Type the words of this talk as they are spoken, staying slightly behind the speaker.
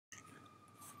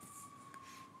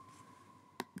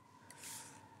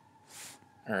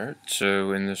Alright,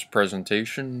 so in this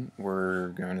presentation we're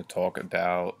going to talk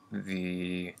about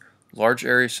the large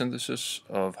area synthesis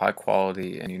of high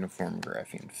quality and uniform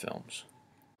graphene films.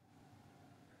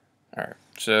 Alright,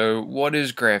 so what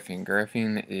is graphene?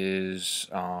 Graphene is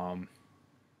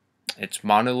it's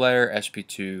monolayer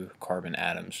sp2 carbon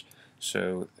atoms.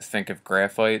 So think of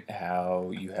graphite,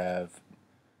 how you have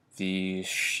these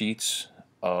sheets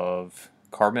of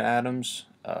carbon atoms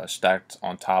stacked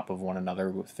on top of one another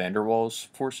with van der Waals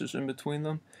forces in between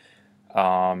them.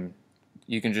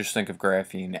 You can just think of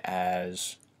graphene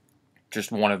as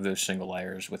just one of those single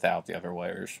layers without the other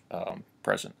layers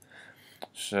present.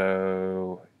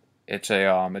 So it's a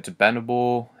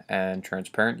bendable and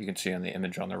transparent. You can see on the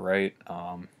image on the right.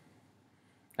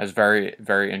 Has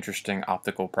very interesting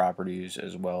optical properties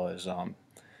as well as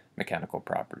mechanical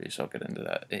properties. I'll get into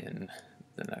that in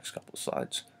the next couple of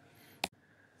slides.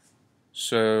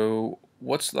 So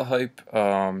what's the hype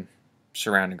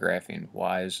surrounding graphene?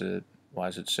 Why is it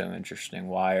so interesting?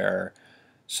 Why are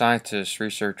scientists,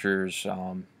 researchers,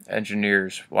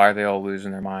 engineers, why are they all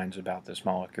losing their minds about this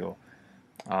molecule?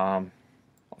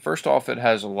 First off, it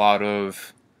has a lot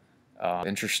of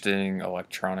interesting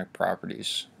electronic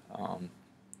properties.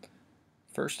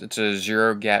 First, it's a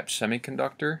zero-gap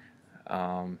semiconductor.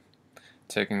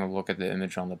 Taking a look at the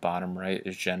image on the bottom right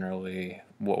is generally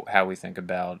how we think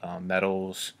about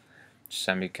metals,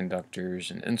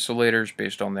 semiconductors, and insulators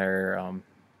based on their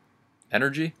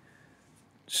energy.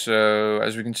 So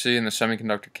as we can see in the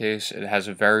semiconductor case, it has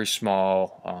a very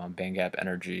small band gap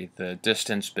energy. The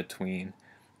distance between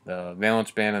the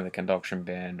valence band and the conduction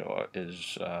band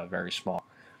is very small.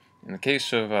 In the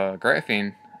case of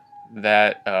graphene,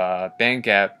 that band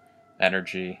gap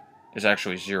energy is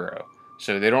actually zero.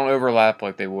 So they don't overlap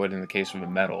like they would in the case of a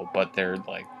metal, but they're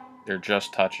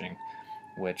just touching,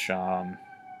 which is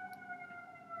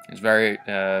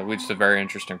leads to very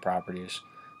interesting properties.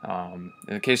 In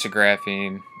the case of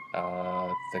graphene,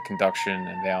 the conduction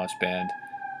and valence band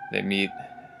they meet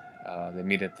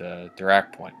at the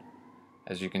Dirac point,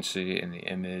 as you can see in the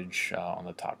image on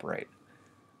the top right.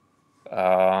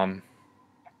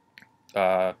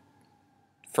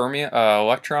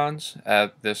 Electrons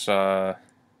at this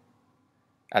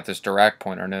Dirac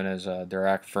point are known as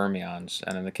Dirac fermions,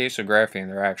 and in the case of graphene,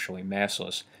 they're actually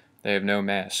massless. They have no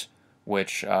mass,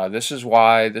 which this is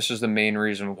the main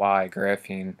reason why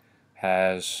graphene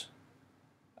has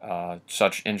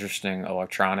such interesting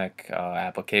electronic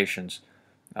applications.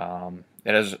 It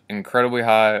has incredibly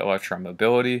high electron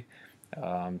mobility.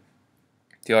 The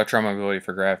electron mobility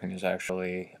for graphene is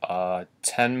actually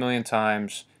 10 million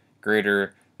times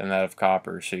greater than that of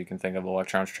copper. So you can think of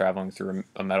electrons traveling through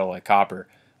a metal like copper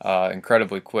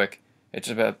incredibly quick. It's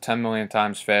about 10 million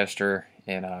times faster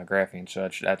in graphene, so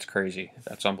that's crazy.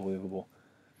 That's unbelievable.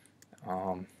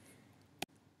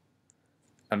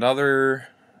 Another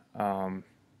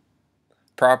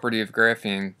property of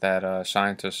graphene that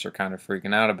scientists are kind of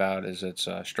freaking out about is its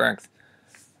strength.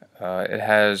 It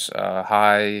has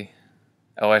high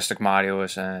elastic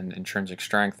modulus and intrinsic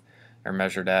strength are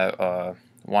measured at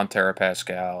 1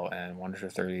 terapascal and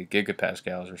 130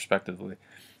 gigapascals respectively.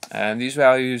 And these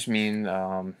values mean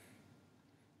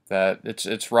that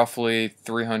it's roughly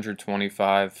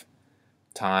 325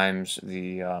 times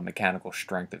the mechanical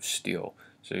strength of steel.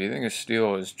 So you think of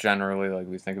steel as generally, like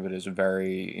we think of it as a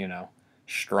very,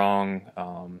 strong,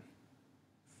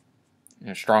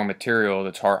 strong material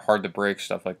that's hard to break,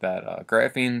 stuff like that.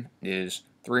 Graphene is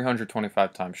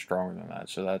 325 times stronger than that,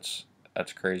 so that's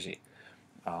crazy.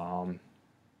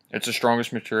 It's the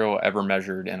strongest material ever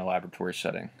measured in a laboratory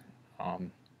setting.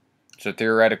 So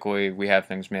theoretically, we have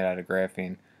things made out of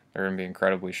graphene. They're going to be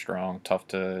incredibly strong, tough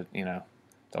to,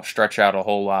 they'll stretch out a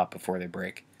whole lot before they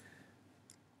break.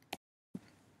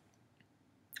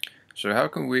 So how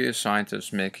can we as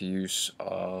scientists make use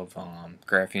of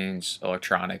graphene's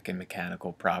electronic and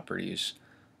mechanical properties?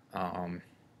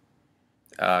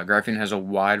 Graphene has a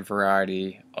wide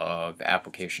variety of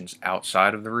applications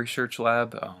outside of the research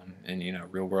lab and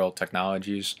real-world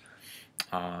technologies.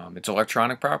 Its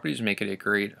electronic properties make it a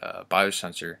great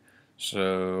biosensor.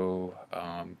 So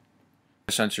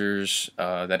sensors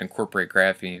that incorporate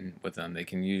graphene with them, they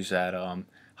can use that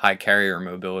high carrier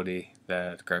mobility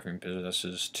that graphene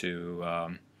possesses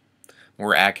to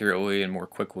more accurately and more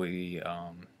quickly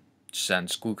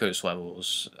sense glucose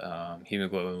levels,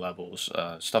 hemoglobin levels,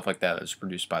 stuff like that that's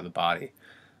produced by the body.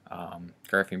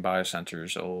 Graphene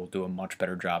biosensors will do a much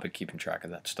better job at keeping track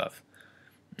of that stuff.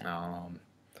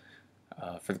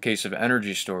 For the case of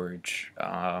energy storage,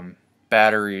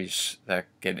 batteries that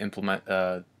implement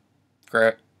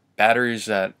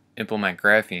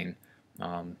graphene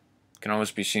can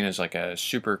almost be seen as like a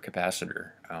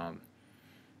supercapacitor.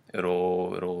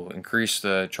 It'll increase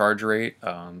the charge rate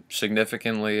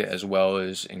significantly, as well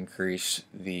as increase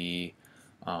the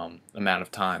amount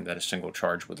of time that a single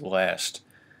charge would last.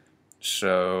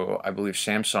 So I believe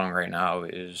Samsung right now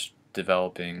is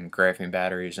developing graphene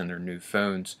batteries in their new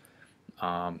phones.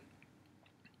 Um,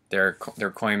 they're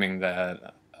claiming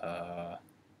that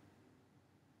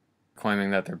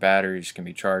their batteries can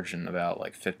be charged in about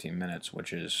like 15 minutes,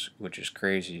 which is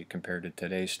crazy compared to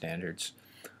today's standards.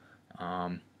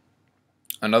 Um,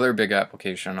 Another big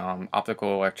application,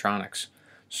 optical electronics.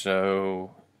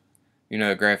 So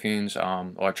graphene's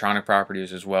electronic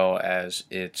properties, as well as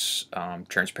its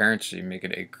transparency, make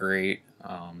it a great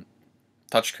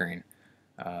touchscreen.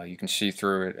 You can see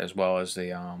through it, as well as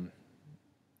it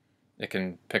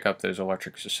can pick up those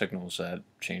electric signals that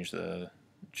change the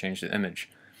image.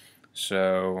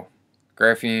 So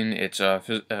graphene, it's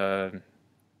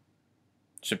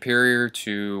superior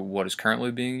to what is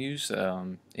currently being used,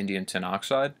 indium tin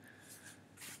oxide.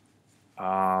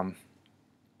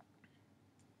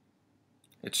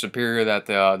 It's superior that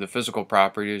the physical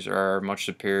properties are much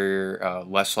superior,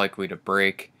 less likely to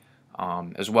break,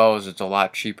 as well as it's a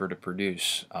lot cheaper to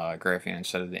produce graphene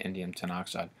instead of the indium tin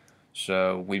oxide.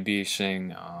 So we'd be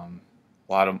seeing a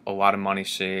lot of money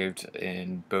saved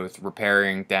in both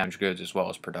repairing damaged goods as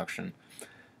well as production.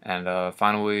 And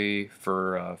finally,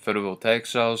 for photovoltaic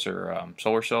cells or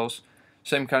solar cells,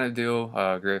 same kind of deal.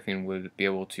 Graphene would be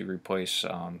able to replace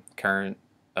current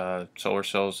solar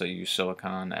cells that use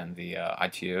silicon and the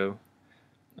ITO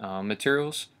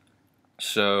materials.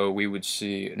 So we would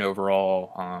see an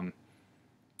overall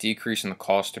decrease in the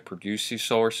cost to produce these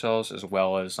solar cells, as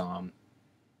well as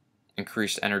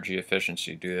increased energy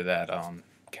efficiency due to that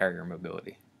carrier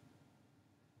mobility.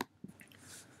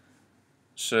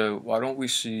 So why don't we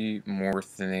see more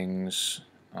things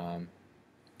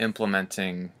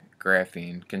implementing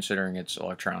graphene, considering its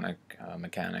electronic,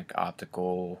 mechanic,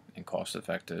 optical, and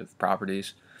cost-effective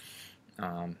properties?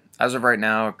 As of right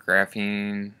now,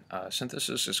 graphene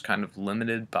synthesis is kind of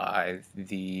limited by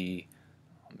the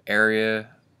area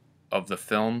of the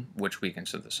film which we can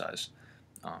synthesize.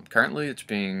 Currently, it's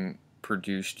being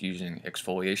produced using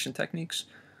exfoliation techniques.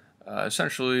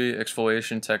 Essentially,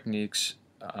 exfoliation techniques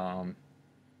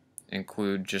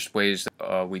include just ways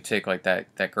that we take like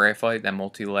that graphite, that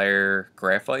multi-layer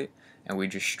graphite, and we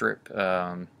just strip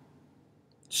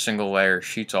single layer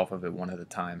sheets off of it one at a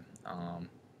time. And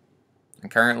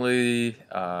currently,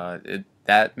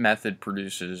 that method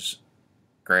produces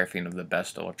graphene of the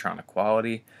best electronic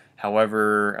quality.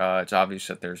 However, it's obvious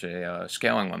that there's a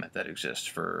scaling limit that exists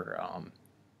for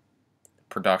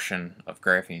production of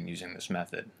graphene using this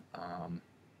method.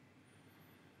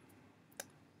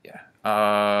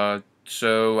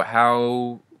 So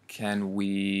how can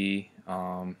we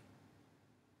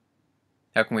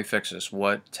fix this?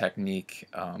 What technique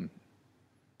can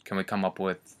we come up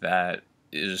with that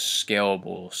is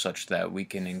scalable, such that we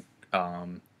can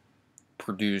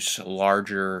produce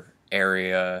larger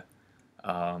area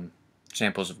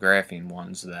samples of graphene,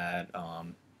 ones that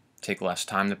take less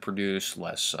time to produce,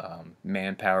 less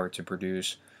manpower to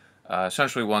produce,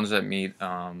 essentially ones that meet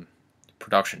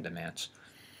production demands.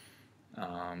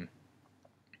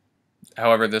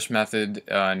 However, this method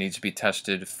needs to be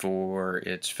tested for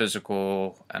its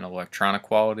physical and electronic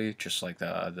quality, just like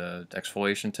the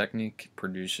exfoliation technique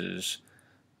produces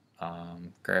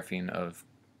graphene of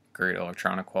great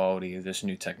electronic quality. This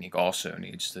new technique also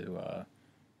needs to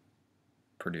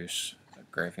produce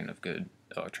graphene of good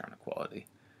electronic quality.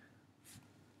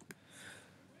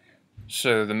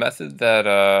 So the method that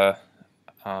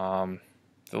the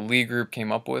Lee group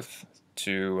came up with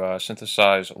to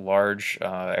synthesize large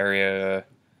area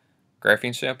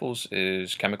graphene samples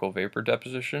is chemical vapor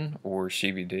deposition, or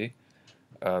CVD.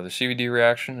 The CVD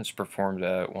reaction is performed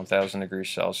at 1000 degrees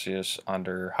Celsius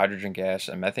under hydrogen gas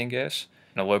and methane gas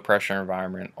in a low pressure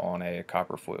environment on a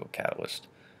copper foil catalyst.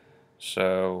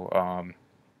 So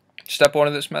step one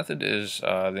of this method is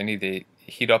they need to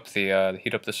heat up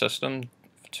the system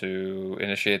to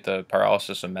initiate the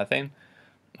pyrolysis of methane.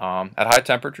 At high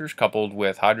temperatures, coupled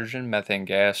with hydrogen, methane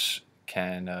gas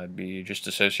can be just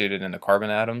dissociated into carbon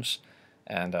atoms,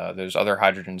 and those other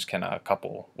hydrogens can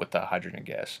couple with the hydrogen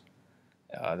gas.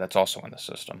 That's also in the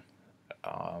system.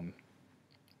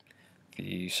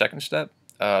 The second step,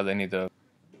 they need to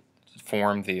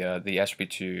form the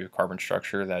sp2 carbon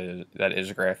structure that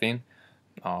is graphene.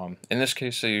 In this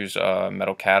case, they use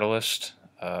metal catalyst,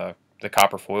 the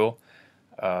copper foil.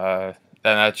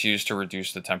 And that's used to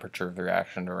reduce the temperature of the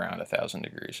reaction to around 1000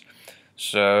 degrees.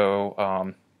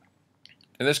 So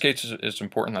In this case, it's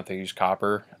important that they use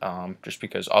copper, just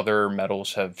because other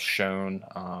metals have shown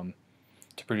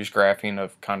to produce graphene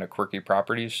of kind of quirky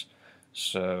properties.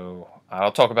 So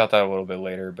I'll talk about that a little bit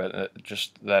later, but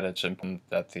just that it's important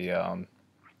that the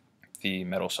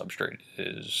metal substrate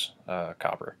is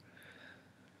copper.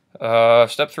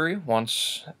 Step 3,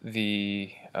 once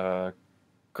the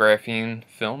graphene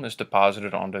film is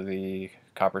deposited onto the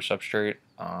copper substrate,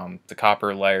 the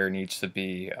copper layer needs to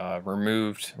be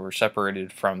removed or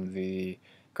separated from the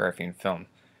graphene film.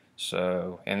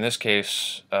 So in this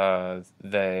case,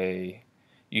 they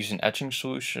use an etching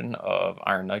solution of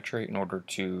iron nitrate in order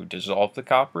to dissolve the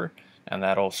copper, and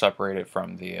that'll separate it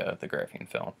from the graphene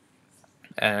film.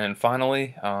 And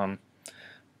finally,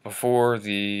 before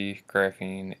the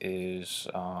graphene is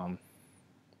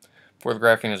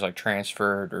like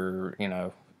transferred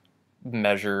or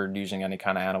measured using any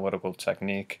kind of analytical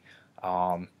technique,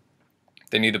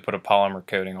 they need to put a polymer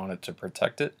coating on it to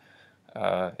protect it.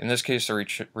 In this case,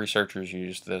 the researchers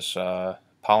used this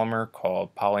polymer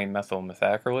called polymethyl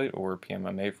methacrylate, or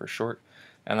PMMA for short,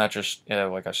 and that just,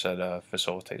 like I said,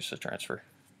 facilitates the transfer.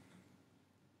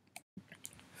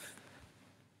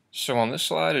 So on this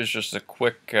slide is just a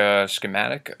quick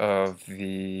schematic of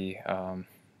the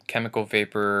chemical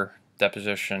vapor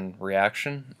deposition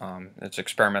reaction. It's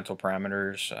experimental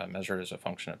parameters measured as a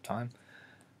function of time.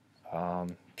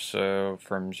 So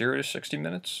from 0 to 60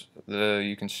 minutes,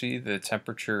 you can see the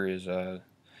temperature is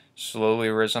slowly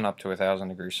risen up to 1,000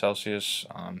 degrees Celsius.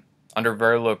 Under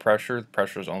very low pressure, the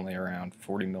pressure is only around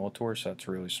 40 millitorrs, so that's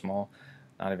really small,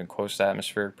 not even close to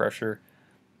atmospheric pressure.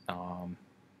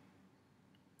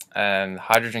 And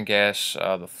hydrogen gas,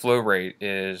 the flow rate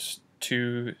is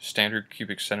 2 standard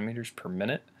cubic centimeters per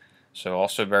minute. So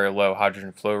also very low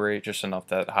hydrogen flow rate, just enough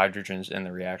that hydrogen's in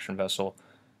the reaction vessel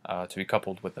to be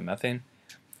coupled with the methane.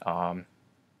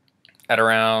 At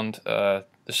around the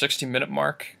 60-minute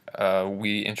mark,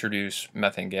 we introduce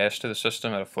methane gas to the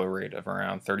system at a flow rate of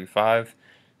around 35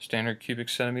 standard cubic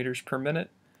centimeters per minute.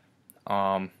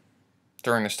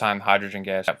 During this time, hydrogen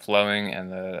gas kept flowing,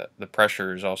 and the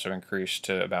pressure is also increased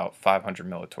to about 500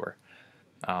 millitorr.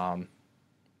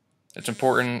 It's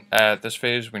important at this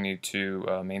phase we need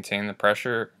to maintain the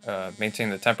pressure, maintain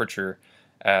the temperature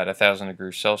at 1,000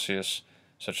 degrees Celsius,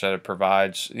 such that it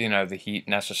provides the heat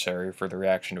necessary for the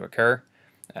reaction to occur.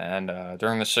 And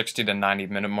during the 60 to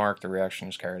 90-minute mark, the reaction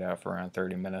is carried out for around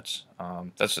 30 minutes.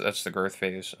 That's the growth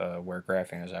phase where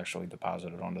graphene is actually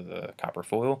deposited onto the copper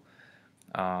foil.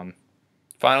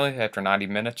 Finally, after 90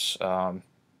 minutes,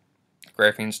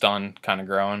 graphene's done kind of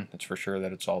growing. It's for sure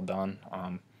that it's all done.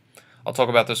 I'll talk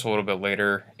about this a little bit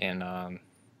later in how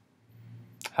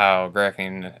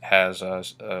graphene has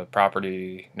a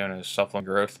property known as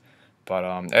self-limiting growth. But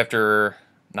after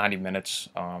 90 minutes,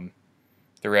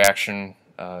 the reaction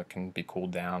can be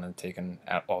cooled down and taken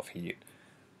off heat,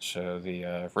 so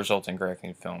the resulting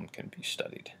graphene film can be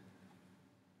studied.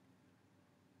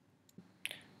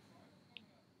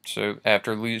 So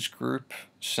after Lee's group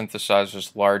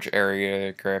synthesizes large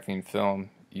area graphene film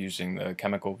using the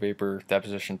chemical vapor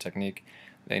deposition technique,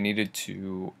 they needed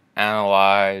to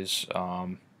analyze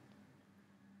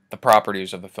the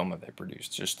properties of the film that they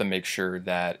produced, just to make sure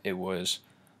that it was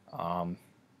up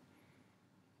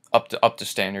to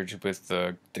standards with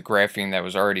the graphene that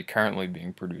was already currently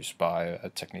being produced by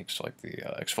techniques like the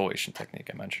exfoliation technique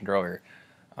I mentioned earlier.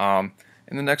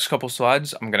 In the next couple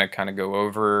slides, I'm going to kind of go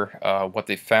over what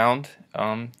they found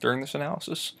during this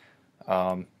analysis.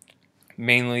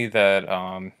 Mainly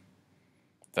that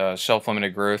the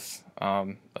self-limited growth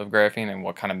of graphene and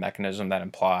what kind of mechanism that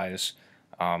implies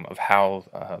of how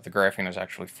the graphene is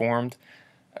actually formed,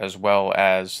 as well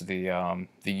as the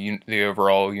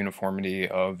overall uniformity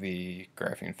of the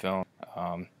graphene film.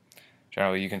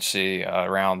 Generally, you can see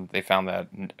they found that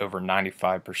over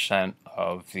 95%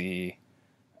 of the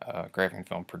graphene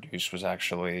film produced was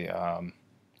actually a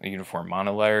uniform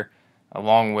monolayer,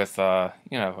 along with a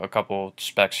couple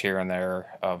specks here and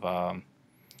there of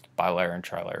bilayer and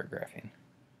trilayer graphene.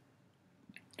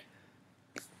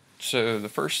 So the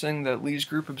first thing that Lee's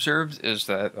group observed is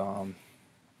that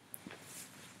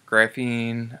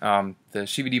graphene, the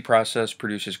CVD process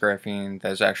produces graphene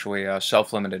that is actually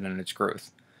self-limited in its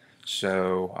growth.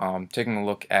 So taking a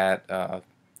look at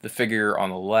the figure on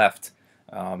the left,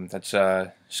 that's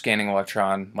a scanning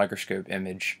electron microscope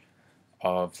image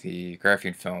of the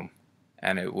graphene film,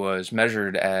 and it was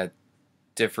measured at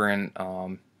different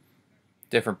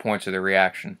points of the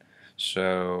reaction.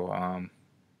 So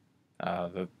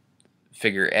the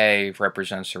figure A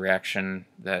represents the reaction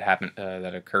that happened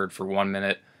that occurred for 1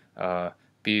 minute,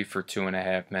 B for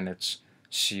 2.5 minutes,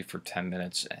 C for 10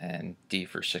 minutes, and D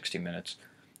for 60 minutes.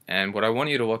 And what I want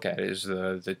you to look at is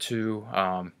the two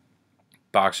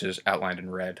boxes outlined in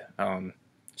red,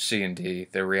 C and D,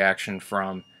 the reaction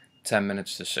from 10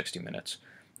 minutes to 60 minutes.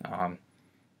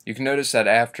 You can notice that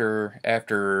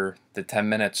after the 10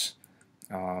 minutes,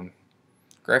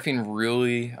 graphene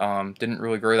really didn't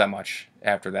really grow that much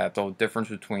after that. The difference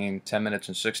between 10 minutes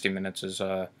and 60 minutes is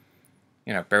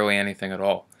barely anything at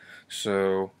all.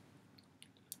 So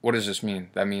what does this mean?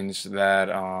 That means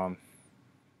that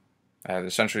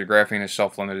essentially graphene is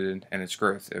self-limited in its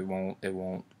growth. It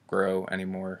won't grow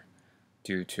anymore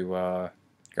due to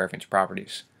graphene's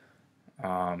properties.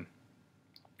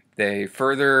 They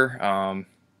further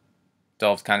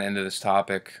delved kind of into this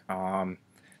topic.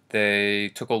 They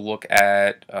took a look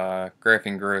at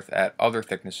graphene growth at other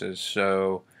thicknesses,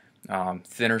 so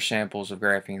thinner samples of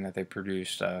graphene that they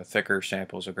produced, thicker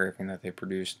samples of graphene that they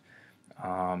produced.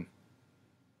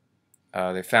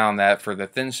 They found that for the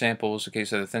thin samples, the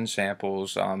case of the thin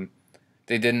samples,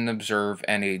 they didn't observe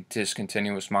any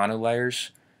discontinuous monolayers,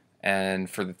 and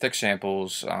for the thick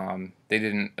samples, they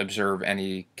didn't observe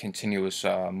any continuous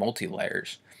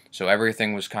multi-layers. So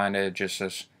everything was kind of just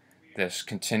this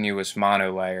continuous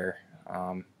monolayer,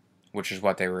 which is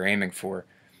what they were aiming for.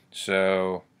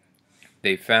 So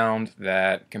they found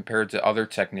that compared to other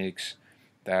techniques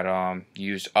that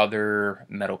use other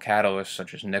metal catalysts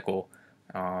such as nickel,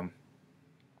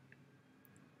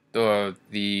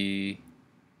 the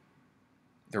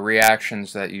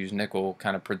reactions that use nickel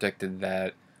kind of predicted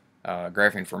that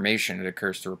graphene formation, it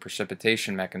occurs through a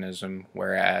precipitation mechanism,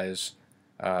 whereas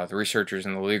the researchers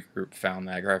in the lead group found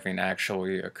that graphene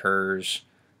actually occurs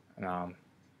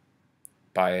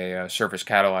by a surface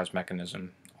catalyzed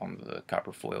mechanism on the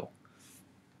copper foil.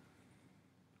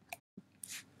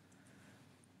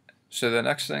 So the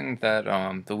next thing that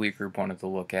the lead group wanted to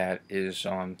look at is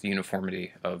the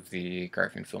uniformity of the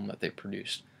graphene film that they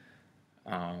produced.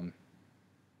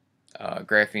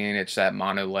 Graphene, it's that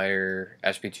monolayer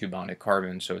sp2 bonded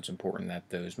carbon, so it's important that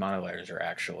those monolayers are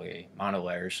actually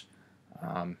monolayers.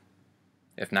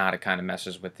 If not, it kind of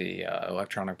messes with the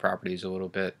electronic properties a little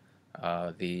bit,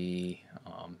 the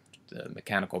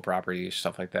mechanical properties,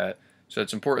 stuff like that. So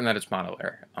it's important that it's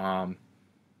monolayer.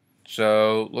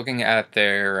 So looking at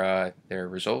their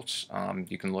results,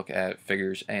 you can look at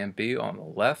figures A and B on the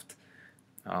left.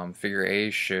 Figure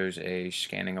A shows a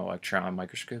scanning electron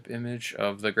microscope image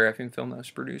of the graphene film that was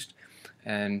produced,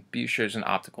 and B shows an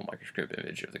optical microscope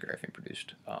image of the graphene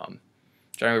produced.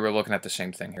 Generally, we're looking at the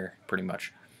same thing here, pretty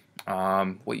much.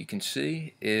 What you can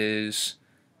see is,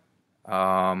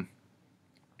 I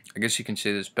guess you can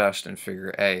see this best in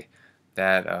figure A,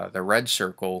 that the red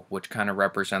circle, which kind of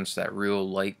represents that real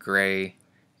light gray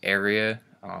area,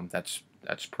 that's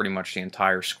pretty much the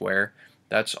entire square.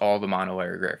 That's all the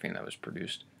monolayer graphene that was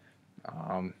produced.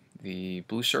 The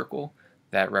blue circle,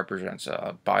 that represents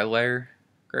a bilayer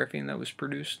graphene that was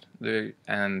produced.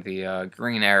 And the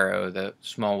green arrow, the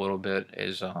small little bit,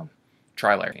 is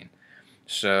trilayer.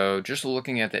 So just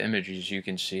looking at the images, you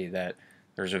can see that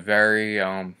there's a very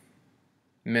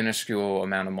minuscule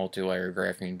amount of multi-layer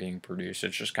graphene being produced.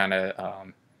 It's just kind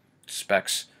of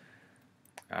specks.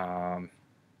 And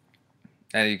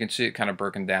you can see it kind of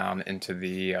broken down into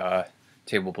the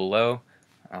table below.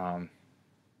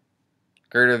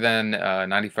 Greater than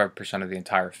 95% of the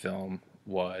entire film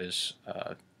was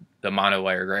the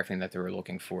monolayer graphene that they were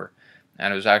looking for,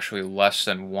 and it was actually less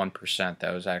than 1%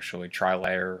 that was actually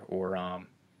trilayer or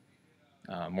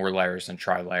more layers than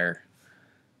trilayer.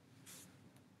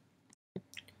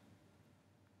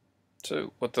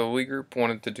 So what the lead group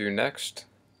wanted to do next,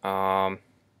 in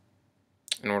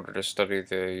order to study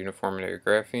the uniformity of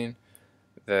graphene,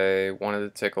 they wanted to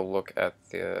take a look at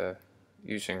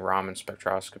using Raman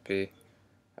spectroscopy,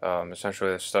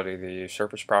 essentially to study the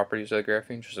surface properties of the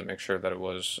graphene, just to make sure that it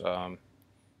was the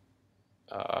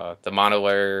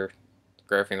monolayer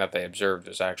graphene that they observed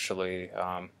is actually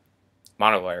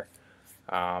monolayer.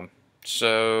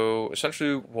 So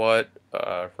essentially what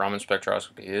Raman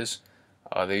spectroscopy is,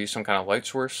 they use some kind of light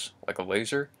source, like a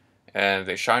laser, and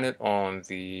they shine it on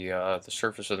the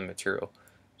surface of the material.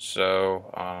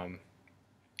 So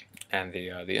and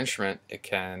the instrument, it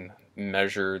can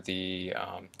measure the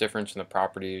difference in the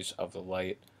properties of the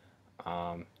light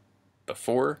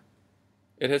before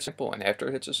it hits a sample and after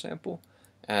it hits a sample.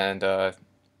 And after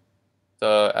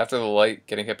the light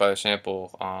getting hit by the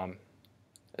sample,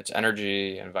 its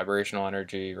energy and vibrational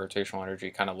energy, rotational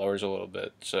energy kind of lowers a little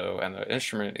bit. So, and the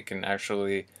instrument, it can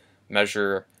actually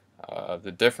measure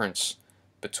the difference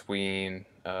between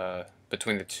the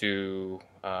two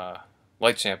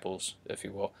light samples, if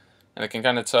you will. And it can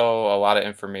kind of tell a lot of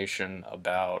information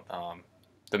about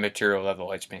the material that the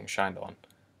light's being shined on.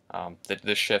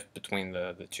 the shift between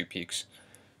the two peaks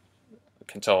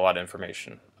can tell a lot of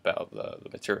information about the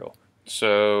material.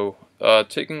 So,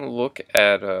 taking a look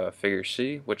at Figure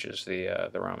C, which is the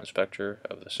Raman spectra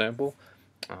of the sample,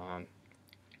 um,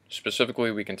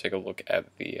 specifically we can take a look at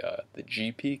the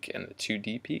G peak and the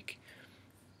 2D peak,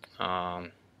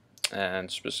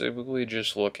 and specifically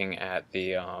just looking at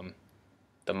the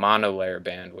monolayer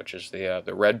band, which is the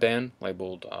red band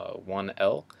labeled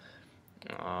 1L.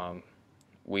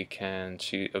 We can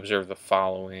observe the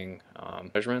following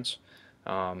measurements.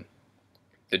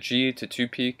 The G to 2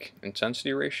 peak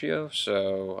intensity ratio.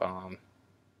 So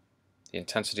the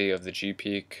intensity of the G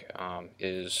peak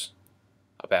is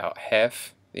about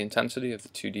half the intensity of the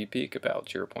 2D peak, about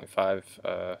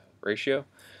 0.5 ratio.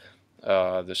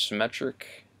 The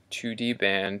symmetric 2D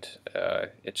band,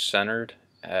 it's centered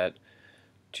at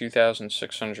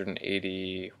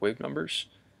 2,680 wave numbers,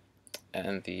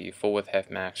 and the full width half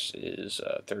max is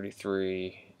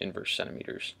 33 inverse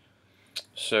centimeters.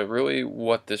 So really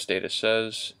what this data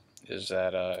says is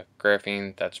that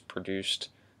graphene that's produced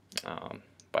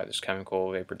by this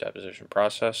chemical vapor deposition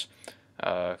process,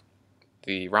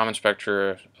 the Raman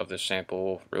spectra of this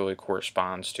sample really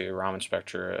corresponds to Raman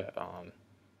spectra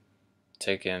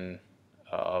taken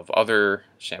of other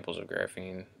samples of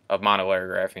graphene, of monolayer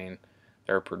graphene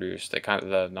that are produced.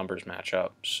 The numbers match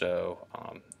up, so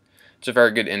it's a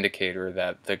very good indicator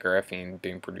that the graphene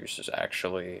being produced is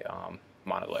actually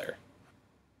monolayer.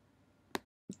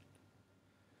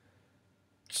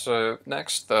 So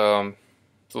next, the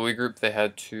lead group, they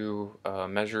had to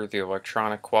measure the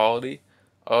electronic quality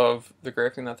of the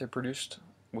graphene that they produced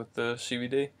with the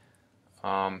CVD.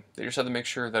 They just had to make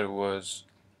sure that it was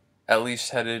at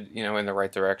least headed, in the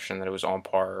right direction, that it was on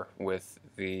par with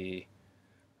the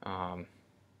graphene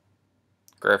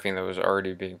that was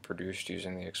already being produced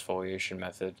using the exfoliation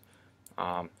method,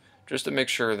 just to make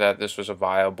sure that this was a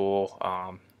viable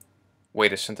way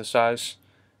to synthesize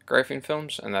graphene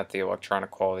films, and that the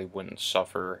electronic quality wouldn't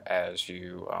suffer as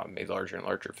you made larger and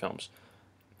larger films.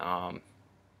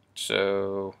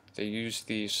 So they used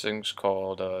these things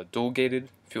called dual-gated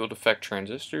field effect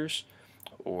transistors,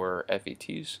 or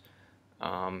FETs.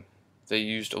 They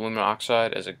used aluminum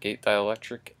oxide as a gate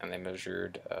dielectric, and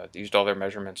they used all their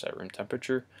measurements at room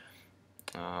temperature.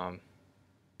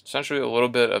 Essentially, a little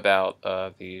bit about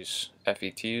these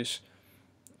FETs.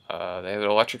 They have an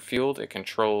electric field. It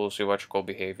controls the electrical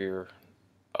behavior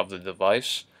of the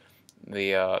device.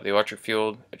 The electric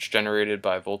field, it's generated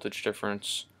by voltage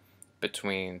difference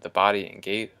between the body and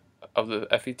gate of the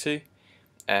FET,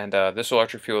 and this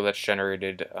electric field that's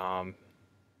generated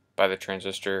by the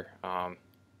transistor,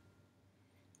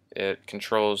 it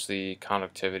controls the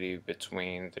conductivity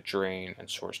between the drain and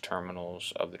source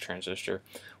terminals of the transistor,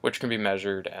 which can be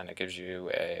measured, and it gives you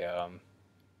a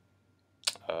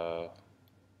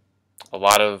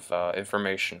lot of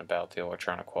information about the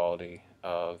electronic quality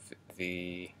of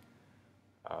the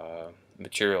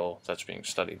material that's being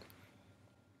studied.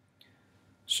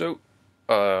 So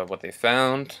what they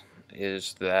found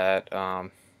is that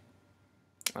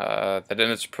that in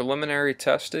its preliminary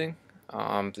testing,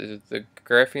 the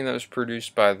graphene that was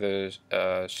produced by the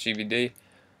CVD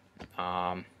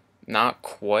not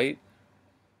quite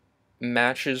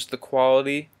matches the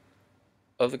quality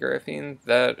of the graphene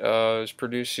that is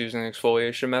produced using the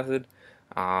exfoliation method.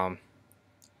 About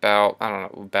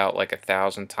like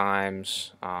 1,000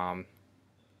 times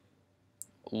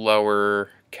lower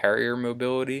carrier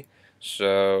mobility.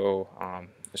 So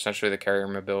essentially, the carrier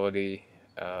mobility,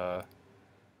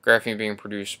 graphene being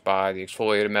produced by the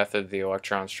exfoliated method, the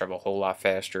electrons travel a whole lot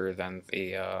faster than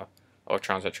the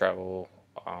electrons that travel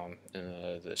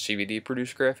in the CVD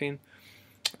produced graphene.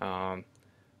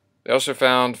 They also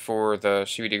found for the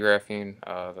CVD graphene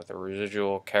that the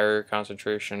residual carrier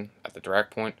concentration at the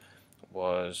direct point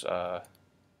was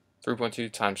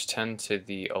 3.2 times 10 to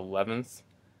the 11th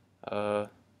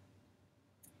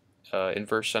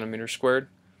inverse centimeter squared.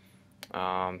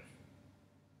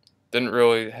 Didn't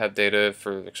really have data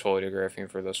for the exfoliated graphene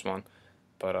for this one,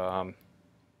 but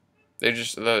they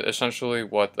just essentially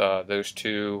what those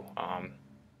two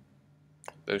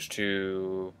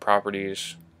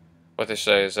properties, what they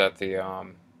say is that they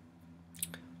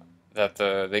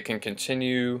can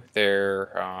continue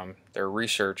their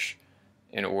research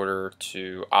in order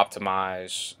to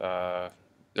optimize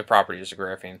the properties of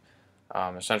graphene.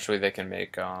 Essentially, they can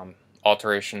make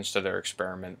alterations to their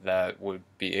experiment that would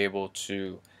be able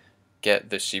to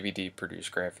get the CVD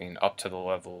produced graphene up to the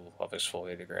level of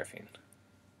exfoliated graphene.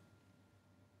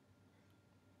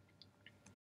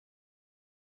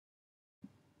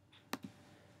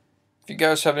 If you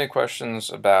guys have any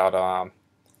questions about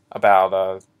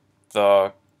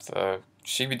the the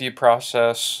CVD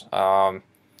process,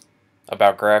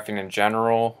 about graphene in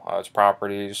general, its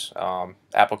properties,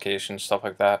 applications, stuff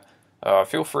like that,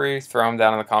 feel free, throw them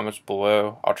down in the comments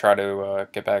below. I'll try to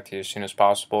get back to you as soon as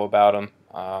possible about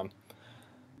them.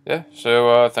 Yeah,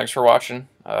 so thanks for watching.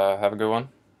 Have a good one.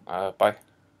 Bye.